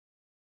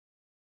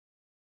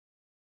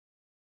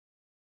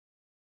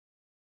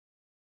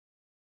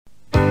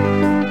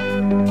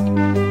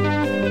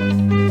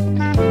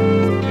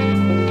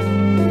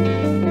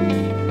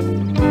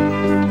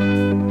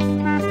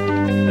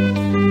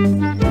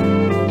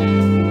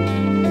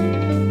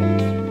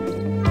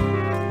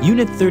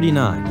Unit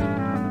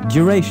 39.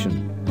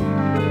 Duration.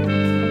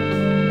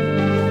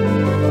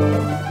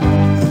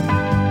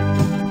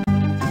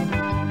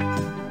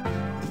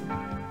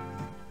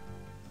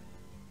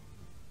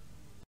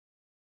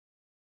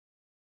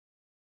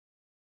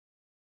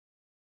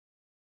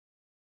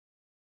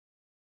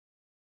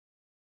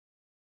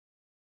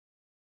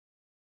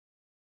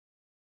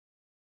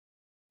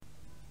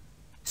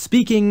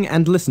 Speaking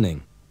and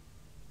listening.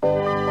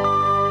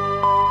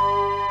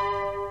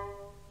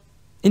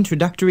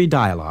 Introductory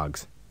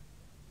dialogues.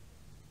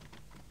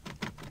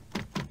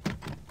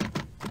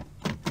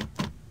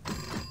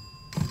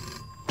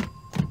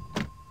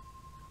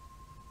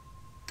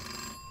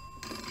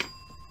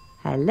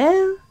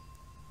 Hello?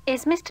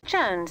 Is Mr.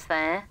 Jones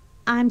there?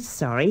 I'm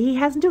sorry, he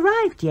hasn't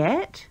arrived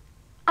yet.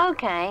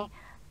 OK.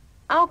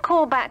 I'll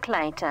call back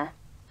later.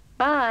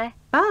 Bye.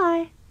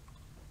 Bye.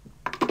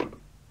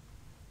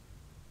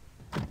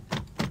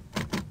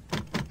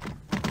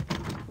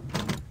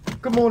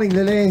 Good morning,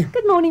 Lily.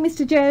 Good morning,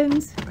 Mr.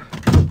 Jones.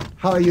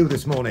 How are you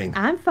this morning?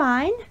 I'm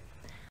fine.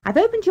 I've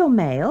opened your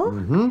mail.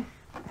 Mm-hmm.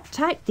 I've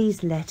typed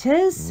these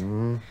letters.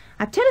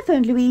 I've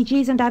telephoned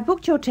Luigi's and I've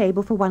booked your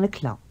table for 1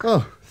 o'clock.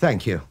 Oh,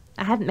 thank you.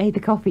 I haven't made the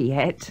coffee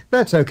yet.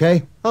 That's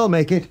okay. I'll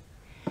make it.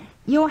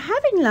 You're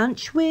having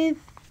lunch with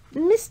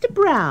Mr.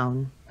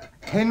 Brown.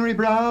 Henry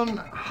Brown,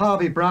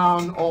 Harvey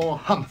Brown, or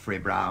Humphrey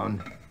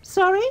Brown?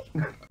 Sorry?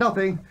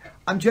 Nothing.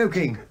 I'm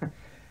joking.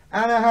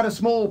 Anna had a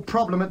small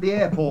problem at the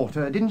airport.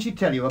 Didn't she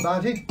tell you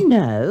about it?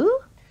 No.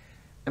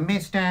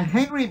 Mr.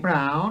 Henry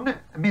Brown,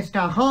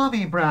 Mr.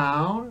 Harvey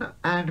Brown,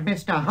 and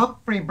Mr.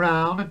 Humphrey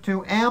Brown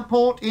to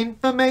airport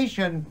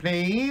information,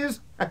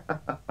 please.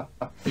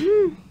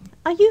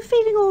 Are you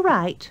feeling all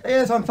right?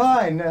 Yes, I'm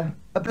fine.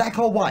 Black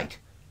or white?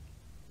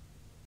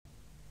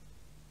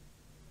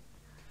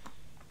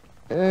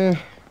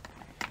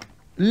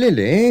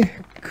 Lily,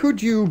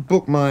 could you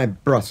book my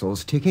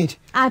Brussels ticket?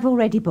 I've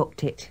already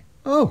booked it.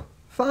 Oh,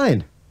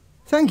 fine.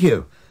 Thank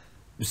you.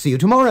 See you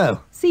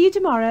tomorrow. See you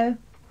tomorrow.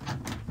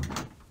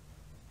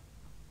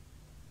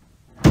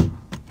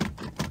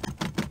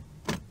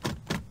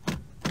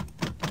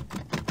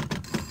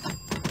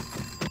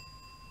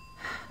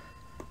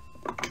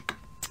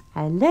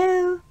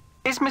 Hello?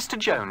 Is Mr.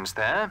 Jones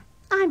there?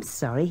 I'm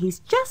sorry, he's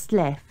just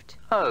left.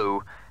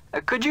 Oh,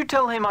 could you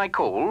tell him I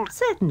called?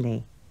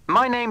 Certainly.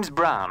 My name's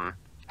Brown.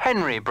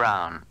 Henry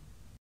Brown.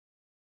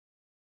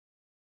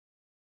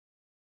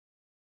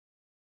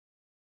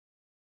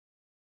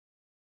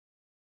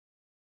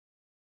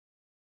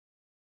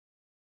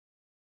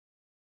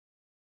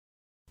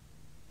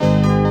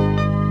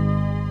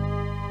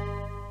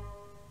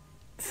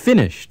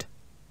 Finished.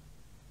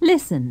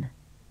 Listen.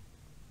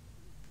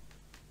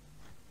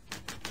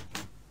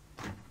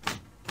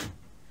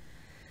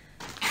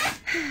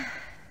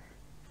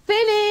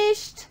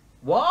 Finished!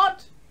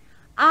 What?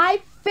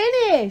 I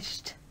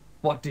finished!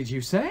 What did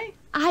you say?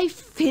 I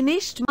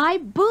finished my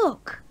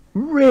book.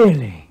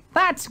 Really?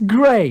 That's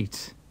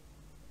great!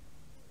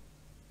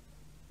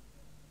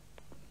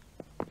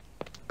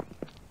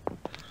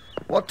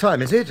 What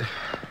time is it?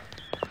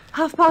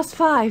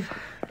 5:30.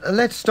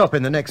 Let's stop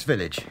in the next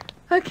village.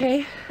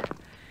 OK.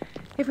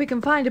 If we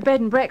can find a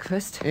bed and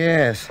breakfast.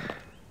 Yes.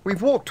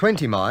 We've walked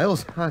 20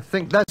 miles. I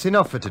think that's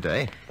enough for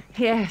today.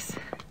 Yes.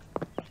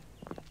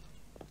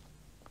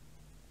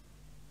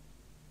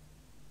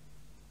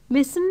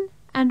 Listen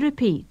and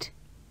repeat.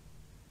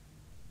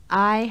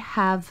 I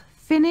have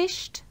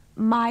finished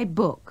my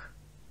book.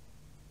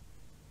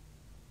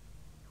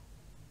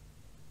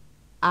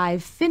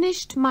 I've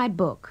finished my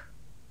book.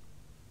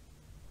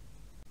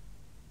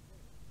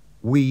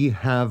 We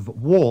have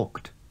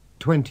walked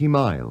 20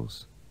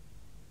 miles.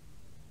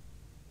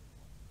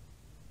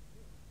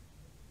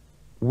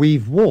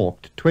 We've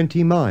walked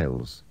 20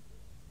 miles.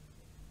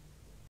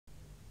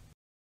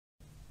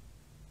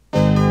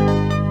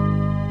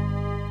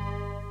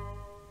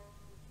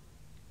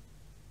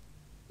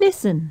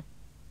 Listen.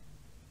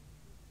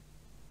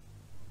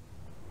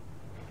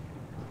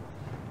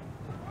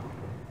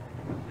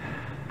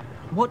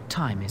 What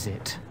time is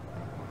it?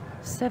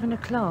 7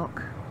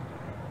 o'clock.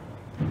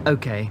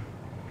 OK.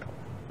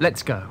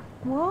 Let's go.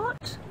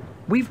 What?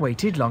 We've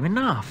waited long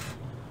enough.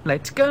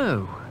 Let's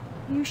go.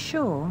 You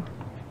sure?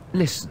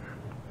 Listen.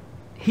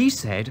 He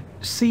said,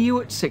 see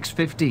you at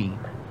 6:15.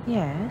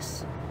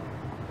 Yes.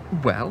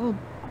 Well,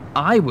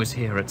 I was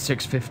here at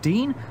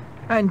 6:15,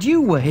 and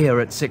you were here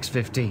at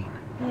 6:15.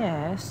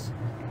 Yes.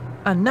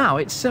 And now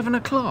it's 7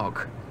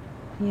 o'clock.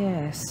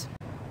 Yes.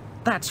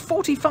 That's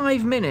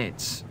 45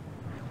 minutes.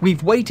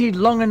 We've waited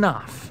long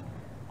enough.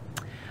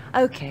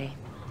 OK.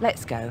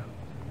 Let's go.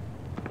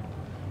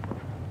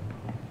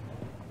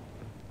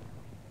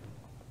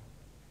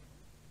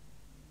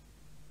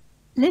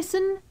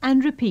 Listen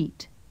and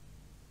repeat.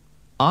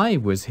 I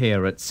was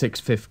here at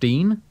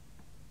 6:15.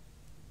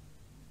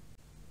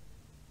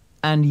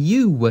 And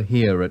you were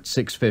here at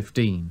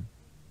 6:15.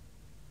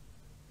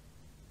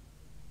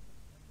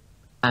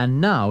 And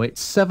now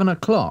it's 7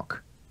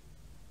 o'clock.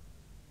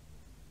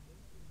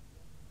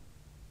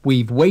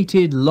 We've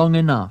waited long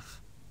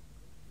enough.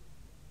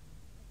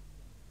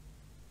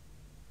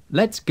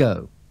 Let's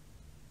go.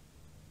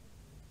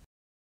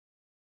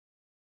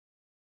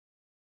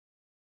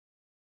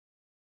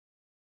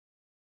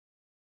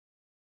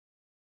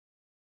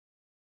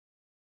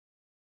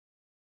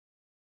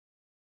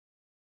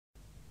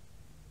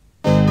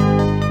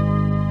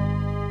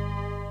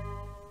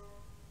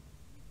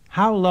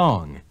 How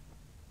long?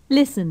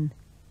 Listen.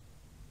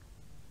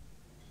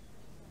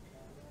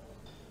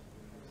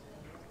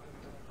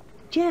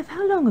 Jeff,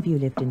 how long have you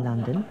lived in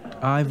London?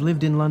 I've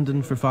lived in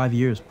London for 5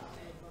 years.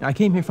 I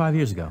came here 5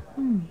 years ago.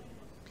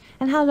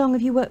 And how long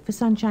have you worked for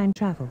Sunshine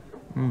Travel?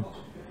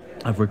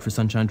 I've worked for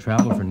Sunshine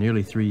Travel for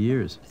nearly 3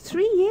 years.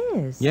 3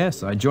 years?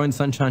 Yes, I joined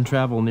Sunshine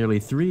Travel nearly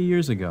 3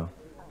 years ago.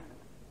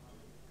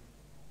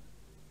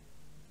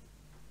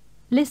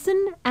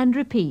 Listen and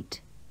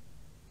repeat.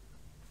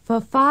 For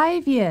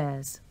 5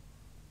 years.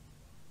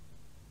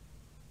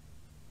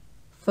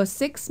 For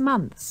 6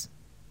 months.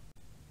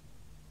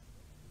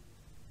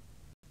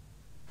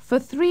 For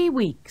 3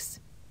 weeks.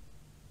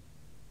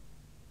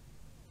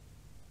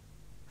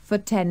 For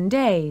 10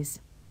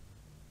 days.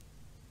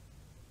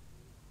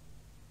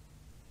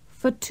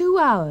 For 2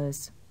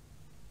 hours.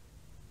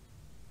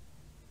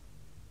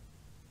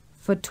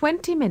 For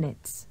 20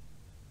 minutes.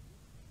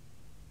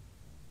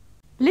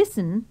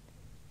 Listen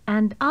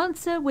and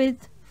answer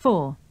with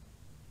for.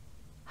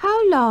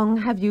 How long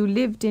have you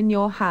lived in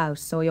your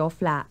house or your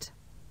flat?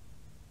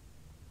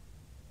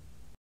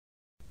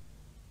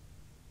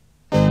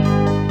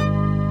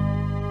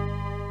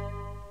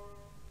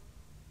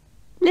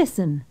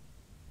 Listen.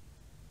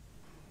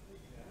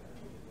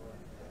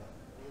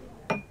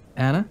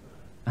 Anna,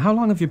 how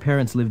long have your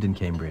parents lived in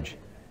Cambridge?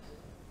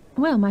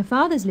 Well, my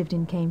father's lived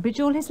in Cambridge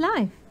all his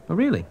life. Oh,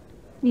 really?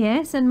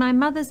 Yes, and my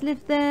mother's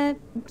lived there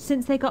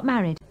since they got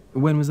married.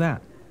 When was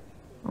that?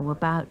 Oh,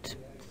 about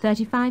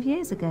 35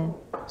 years ago.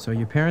 So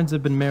your parents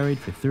have been married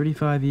for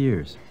 35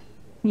 years.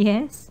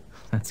 Yes.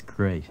 That's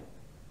great.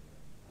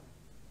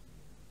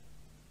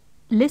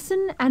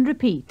 Listen and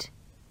repeat.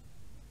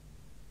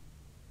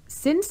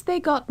 Since they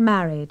got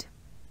married.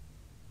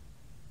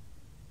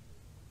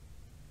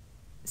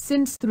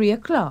 Since 3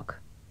 o'clock.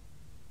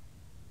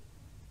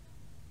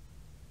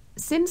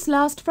 Since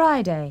last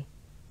Friday.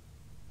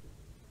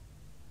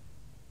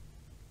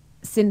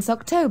 Since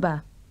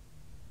October.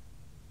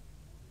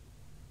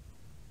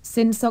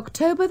 Since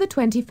October the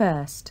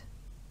 21st.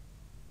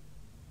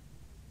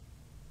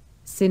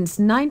 Since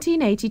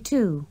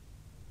 1982.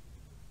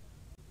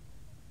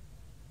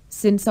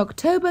 Since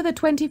October the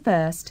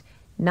 21st,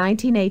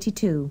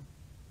 1982.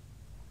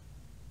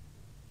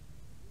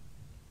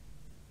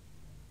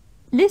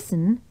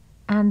 Listen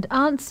and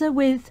answer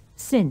with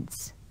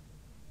since.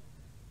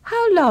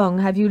 How long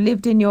have you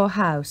lived in your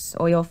house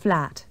or your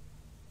flat?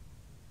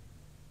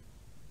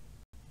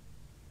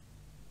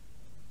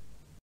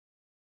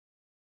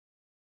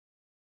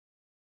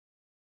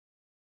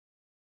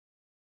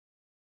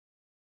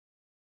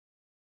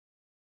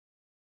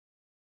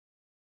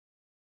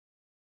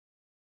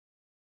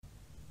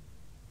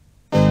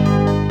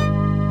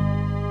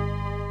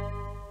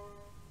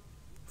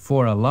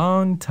 For a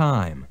long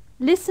time.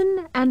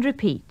 Listen and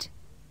repeat.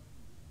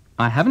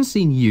 I haven't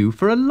seen you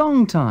for a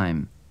long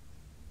time.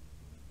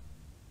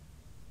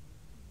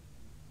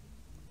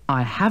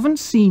 I haven't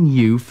seen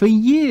you for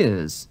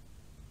years.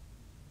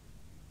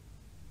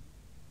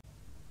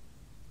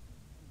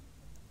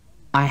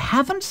 I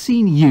haven't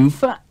seen you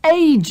for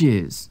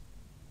ages.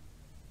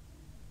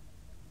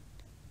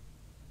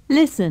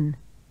 Listen.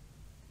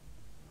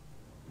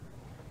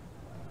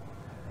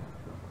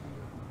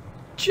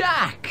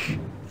 Jack!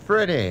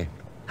 Freddie.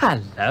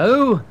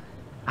 Hello.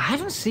 I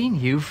haven't seen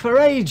you for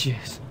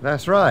ages.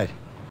 That's right.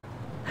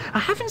 I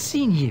haven't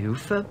seen you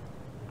for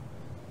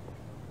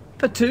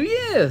 2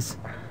 years.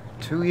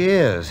 2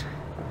 years.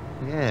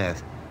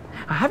 Yes.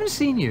 I haven't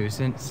seen you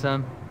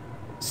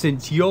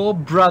since your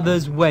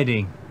brother's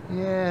wedding.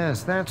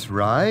 Yes, that's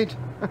right.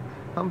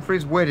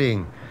 Humphrey's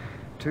wedding.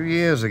 2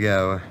 years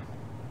ago.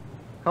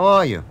 How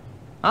are you?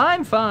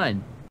 I'm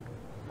fine.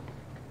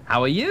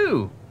 How are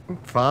you?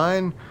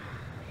 Fine.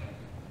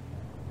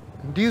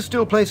 Do you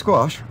still play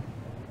squash?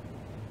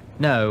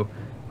 No,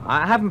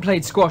 I haven't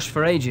played squash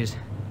for ages.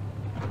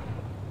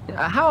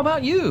 How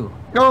about you?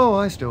 Oh,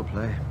 I still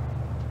play.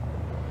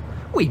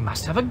 We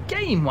must have a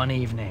game one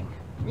evening.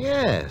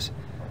 Yes.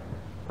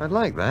 I'd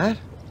like that.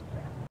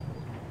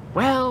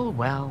 Well,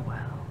 well, well.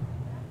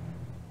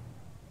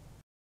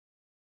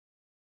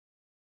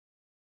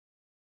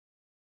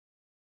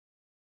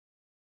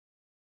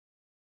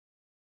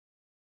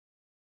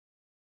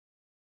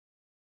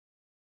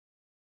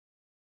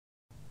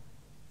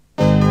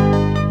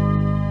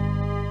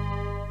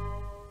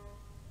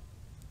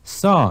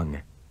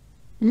 Song.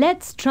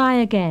 Let's try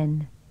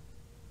again.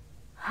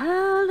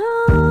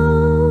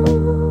 Hello,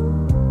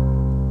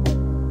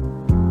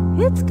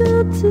 it's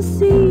good to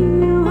see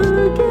you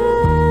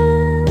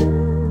again.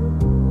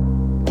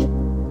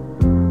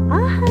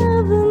 I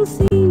haven't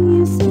seen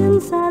you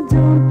since I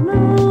don't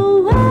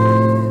know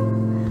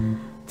when.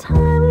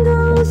 Time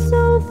goes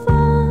so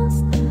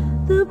fast,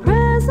 the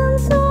present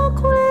so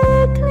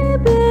quickly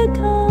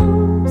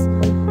becomes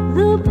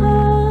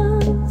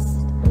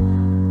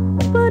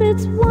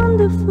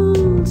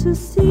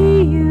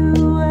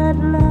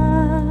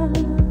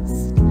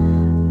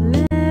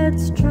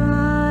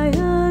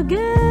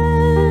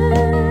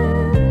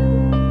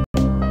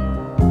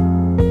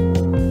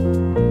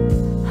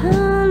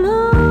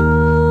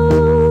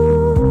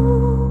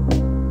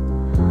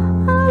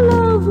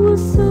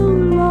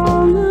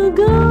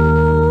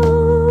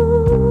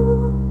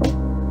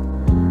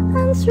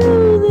And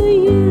through the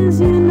years,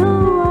 you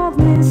know I've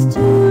missed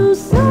you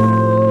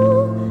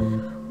so.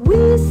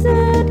 We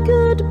said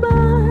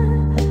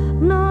goodbye,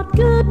 not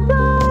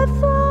goodbye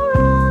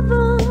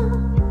forever.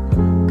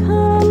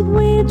 Can't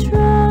we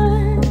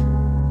try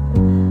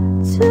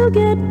to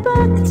get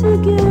back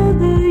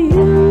together,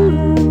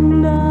 you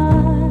and I?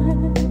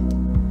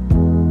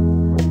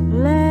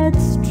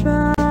 Let's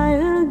try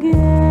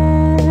again.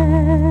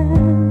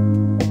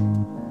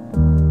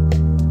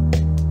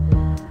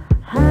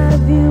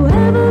 Have you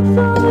ever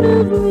thought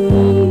of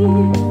me?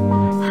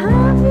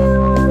 Have you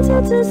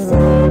wanted to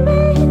see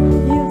me?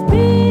 You've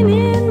been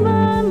in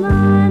my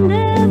mind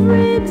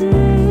every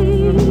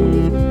day.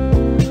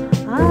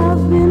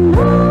 I've been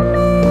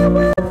lonely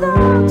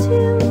without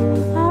you.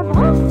 I've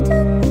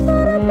often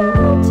thought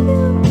about you,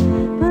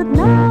 but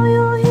now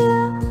you're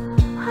here,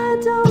 I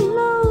don't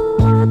know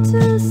what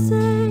to say.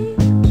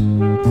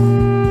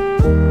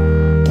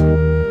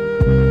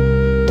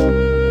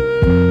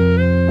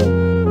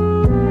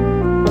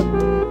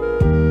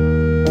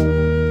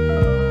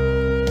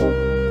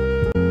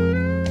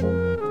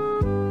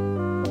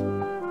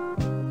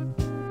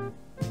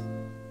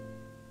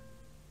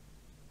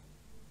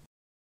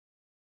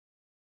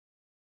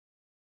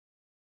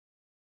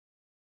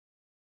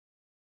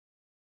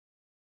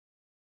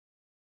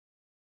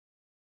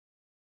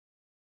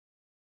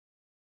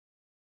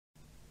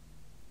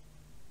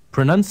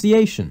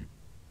 Pronunciation.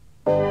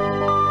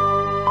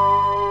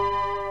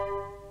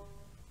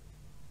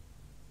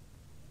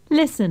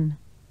 Listen.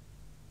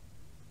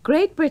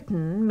 Great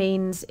Britain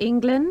means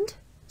England,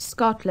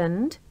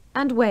 Scotland,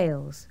 and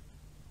Wales.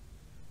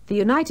 The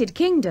United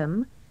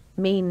Kingdom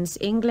means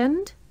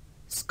England,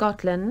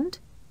 Scotland,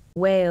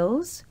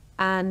 Wales,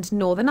 and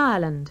Northern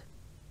Ireland.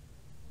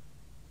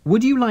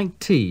 Would you like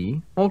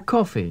tea or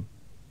coffee?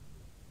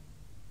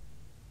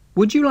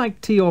 Would you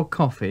like tea or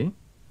coffee?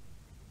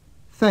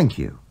 Thank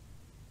you.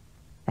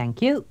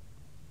 Thank you.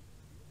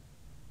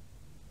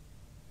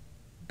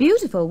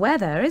 Beautiful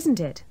weather, isn't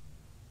it?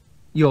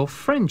 You're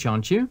French,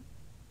 aren't you?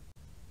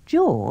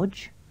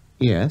 George,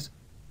 Yes,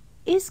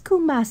 is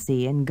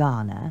Kumasi in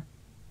Ghana?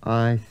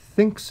 I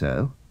think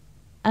so.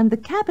 And the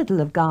capital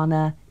of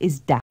Ghana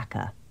is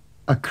Dhaka.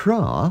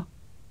 Accra?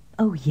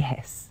 Oh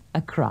yes,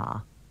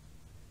 Accra.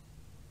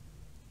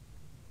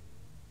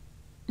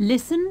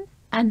 Listen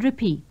and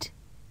repeat.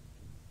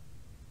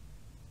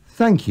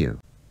 Thank you.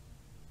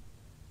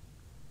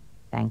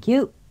 Thank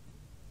you.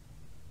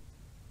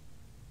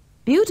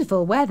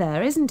 Beautiful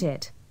weather, isn't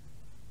it?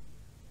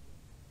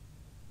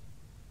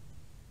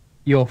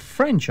 You're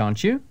French,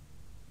 aren't you?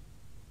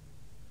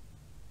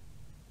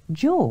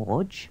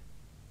 George,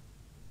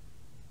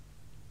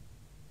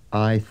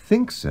 I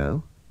think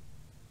so.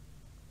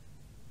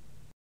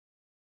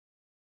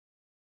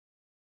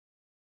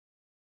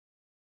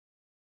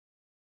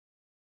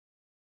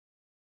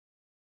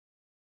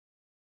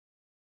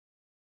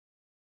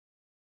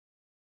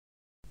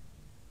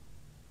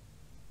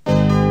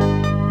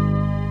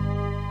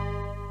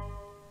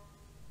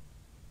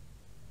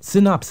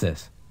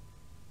 Synopsis.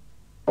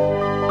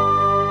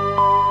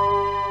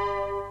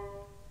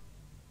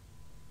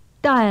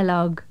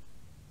 Dialogue.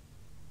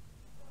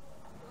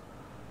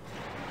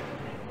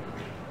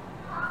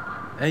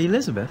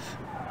 Elizabeth,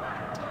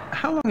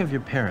 how long have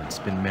your parents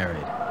been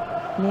married?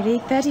 Nearly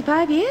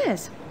 35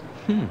 years.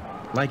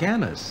 Like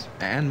Anna's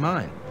and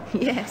mine.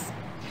 Yes.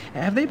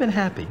 Have they been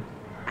happy?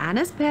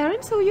 Anna's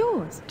parents or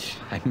yours?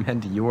 I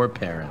meant your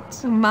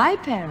parents. My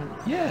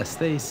parents. Yes,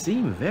 they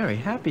seem very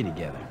happy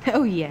together.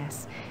 Oh,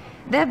 yes.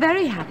 They're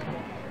very happy.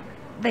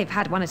 They've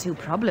had one or two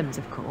problems,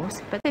 of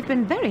course, but they've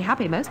been very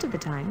happy most of the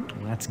time.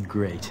 That's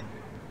great.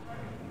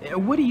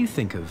 What do you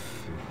think of...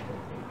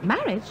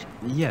 Marriage?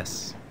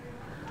 Yes.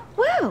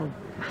 Well,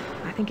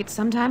 I think it's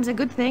sometimes a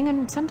good thing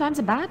and sometimes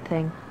a bad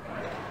thing.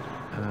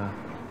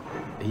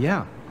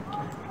 Yeah.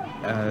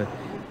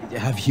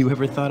 Have you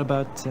ever thought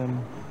about,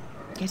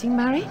 Getting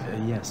married?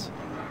 Yes.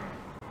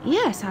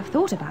 Yes, I've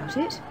thought about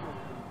it.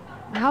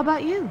 How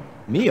about you?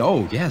 Me?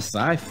 Oh, yes,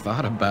 I've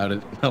thought about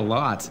it a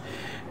lot.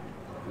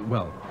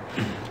 Well,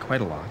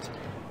 quite a lot.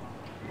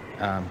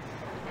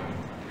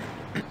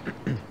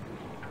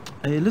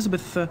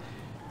 Elizabeth,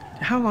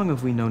 how long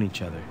have we known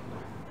each other?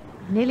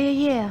 Nearly a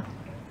year.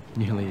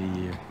 Nearly a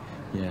year.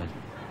 Yeah.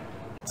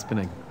 It's been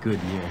a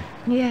good year.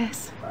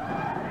 Yes.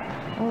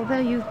 Although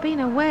you've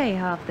been away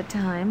half the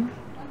time.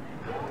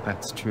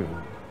 That's true.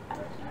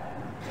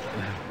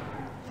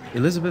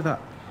 Elizabeth,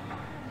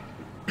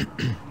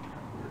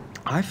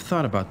 I've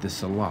thought about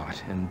this a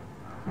lot, and,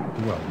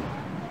 well,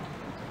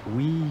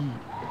 we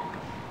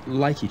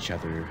like each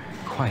other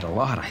quite a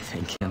lot, I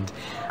think, and...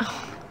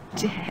 Oh,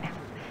 Jeff.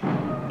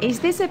 Is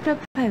this a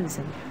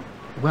proposal?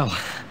 Well...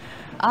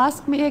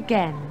 Ask me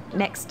again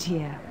next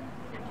year.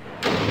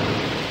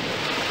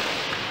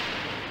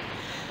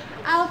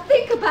 I'll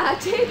think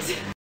about it.